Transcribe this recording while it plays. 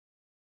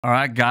All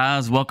right,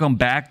 guys, welcome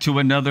back to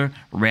another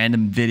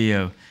random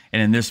video.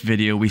 And in this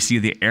video, we see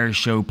the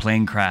Airshow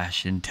plane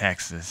crash in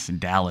Texas, in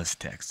Dallas,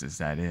 Texas,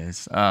 that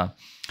is.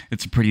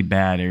 It's a pretty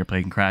bad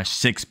airplane crash.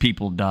 6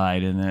 people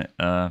died in it.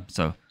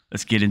 So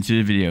let's get into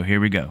the video.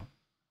 Here we go.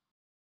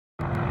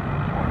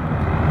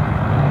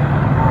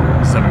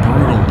 It's a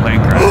brutal plane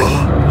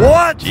crash.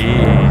 What?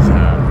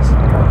 Jesus.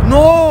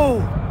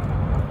 No!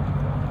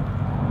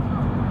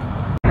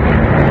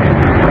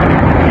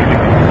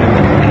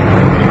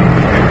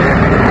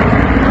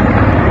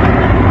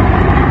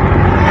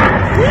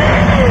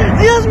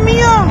 Dios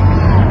mío!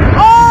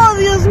 Oh,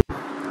 Dios mío!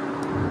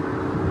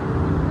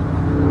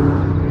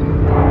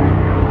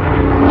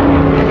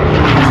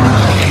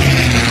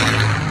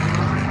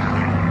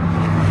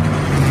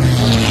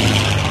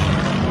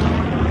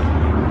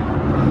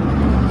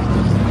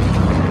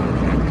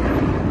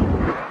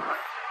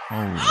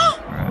 Holy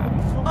crap.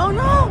 Oh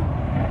no!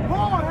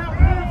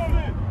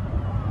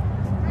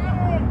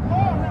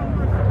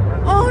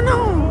 Oh no!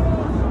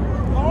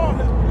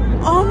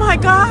 Oh my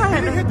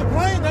God! Did he hit the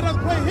plane? That other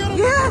plane hit him?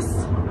 Yes!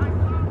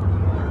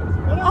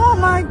 Oh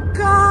my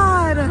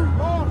God!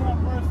 Lord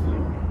have mercy.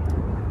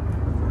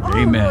 Oh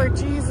Amen. Lord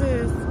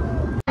Jesus!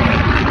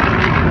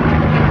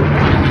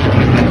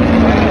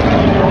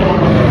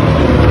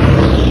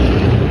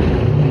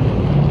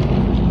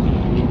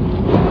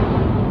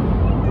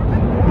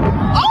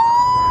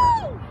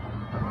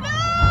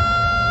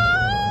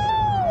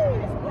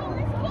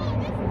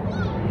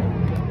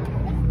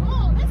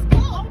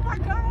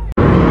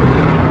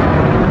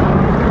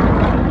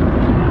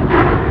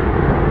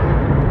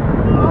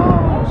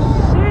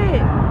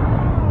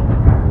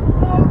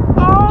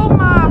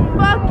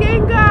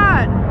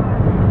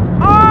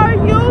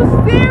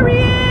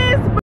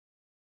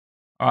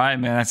 All right,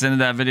 man, that's the end of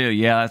that video.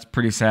 Yeah, that's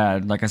pretty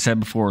sad. Like I said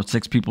before,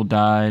 6 people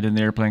died in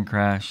the airplane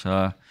crash.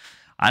 I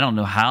don't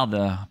know how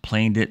the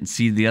plane didn't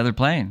see the other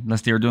plane,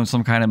 unless they were doing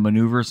some kind of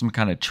maneuver, some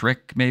kind of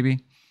trick maybe.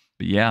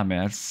 But yeah,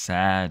 man, that's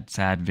sad,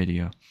 sad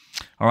video.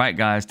 All right,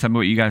 guys, tell me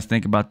what you guys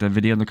think about the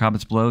video in the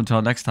comments below.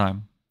 Until next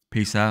time,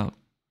 peace out.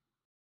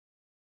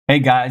 Hey,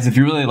 guys, if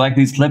you really like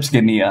these clips,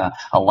 give me a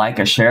like,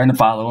 a share, and a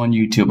follow on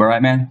YouTube. All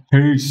right, man?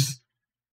 Peace.